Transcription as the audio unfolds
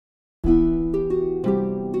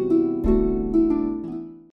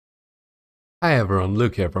Hi everyone,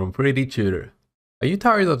 Luke here from 3D Tutor. Are you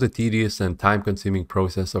tired of the tedious and time-consuming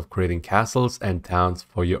process of creating castles and towns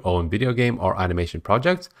for your own video game or animation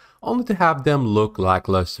projects, only to have them look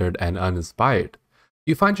lackluster and uninspired?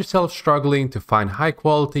 Do you find yourself struggling to find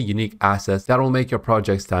high-quality, unique assets that will make your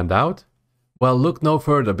project stand out? Well, look no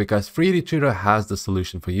further because 3D Tutor has the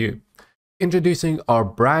solution for you. Introducing our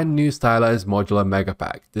brand new stylized modular mega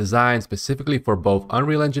pack, designed specifically for both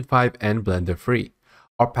Unreal Engine 5 and Blender Free.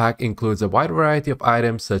 Our pack includes a wide variety of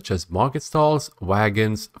items such as market stalls,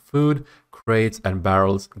 wagons, food, crates, and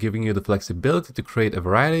barrels, giving you the flexibility to create a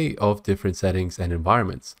variety of different settings and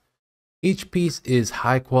environments. Each piece is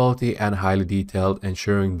high quality and highly detailed,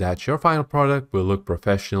 ensuring that your final product will look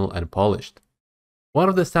professional and polished. One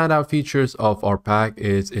of the standout features of our pack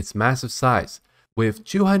is its massive size. With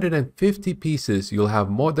 250 pieces, you'll have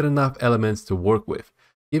more than enough elements to work with,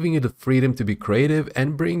 giving you the freedom to be creative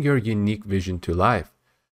and bring your unique vision to life.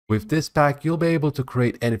 With this pack, you'll be able to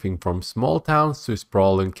create anything from small towns to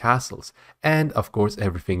sprawling castles, and of course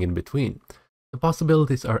everything in between. The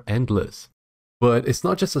possibilities are endless. But it's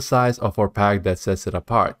not just the size of our pack that sets it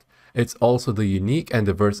apart. It's also the unique and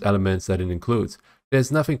diverse elements that it includes.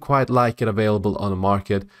 There's nothing quite like it available on the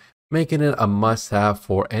market, making it a must-have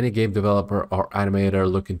for any game developer or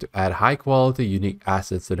animator looking to add high-quality, unique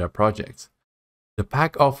assets to their projects. The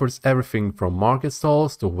pack offers everything from market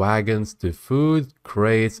stalls to wagons to food,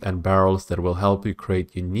 crates, and barrels that will help you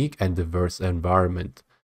create unique and diverse environment.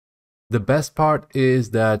 The best part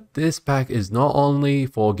is that this pack is not only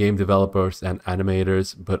for game developers and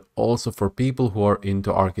animators, but also for people who are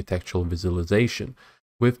into architectural visualization.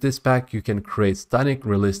 With this pack, you can create stunning,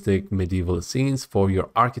 realistic medieval scenes for your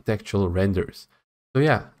architectural renders. So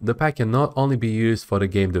yeah, the pack can not only be used for the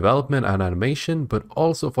game development and animation, but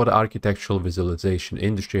also for the architectural visualization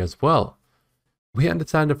industry as well. We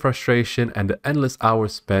understand the frustration and the endless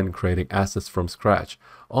hours spent creating assets from scratch,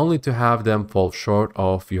 only to have them fall short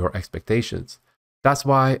of your expectations. That's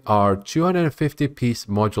why our 250-piece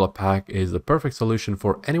modular pack is the perfect solution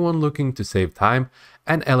for anyone looking to save time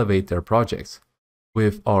and elevate their projects.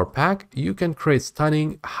 With our pack, you can create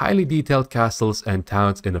stunning, highly detailed castles and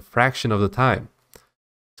towns in a fraction of the time.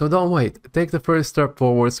 So don't wait, take the first step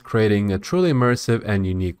towards creating a truly immersive and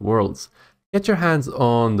unique worlds. Get your hands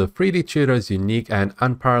on the 3D Tutor's unique and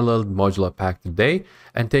unparalleled modular pack today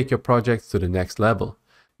and take your projects to the next level.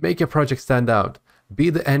 Make your project stand out, be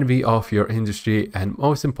the envy of your industry, and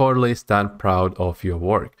most importantly, stand proud of your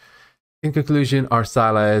work. In conclusion, our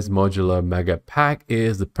stylized modular mega pack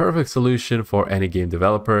is the perfect solution for any game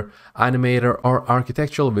developer, animator, or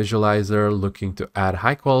architectural visualizer looking to add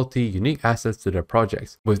high-quality, unique assets to their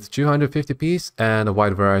projects. With 250 pieces and a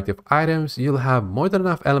wide variety of items, you'll have more than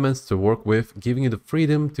enough elements to work with, giving you the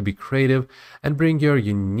freedom to be creative and bring your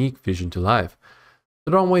unique vision to life.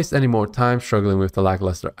 So don't waste any more time struggling with the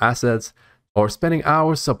lackluster assets or spending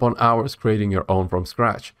hours upon hours creating your own from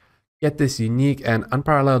scratch. Get this unique and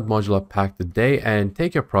unparalleled modular pack today and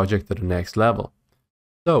take your project to the next level.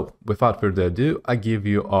 So, without further ado, I give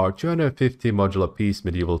you our 250 modular piece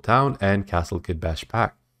medieval town and castle Kitbash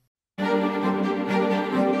pack.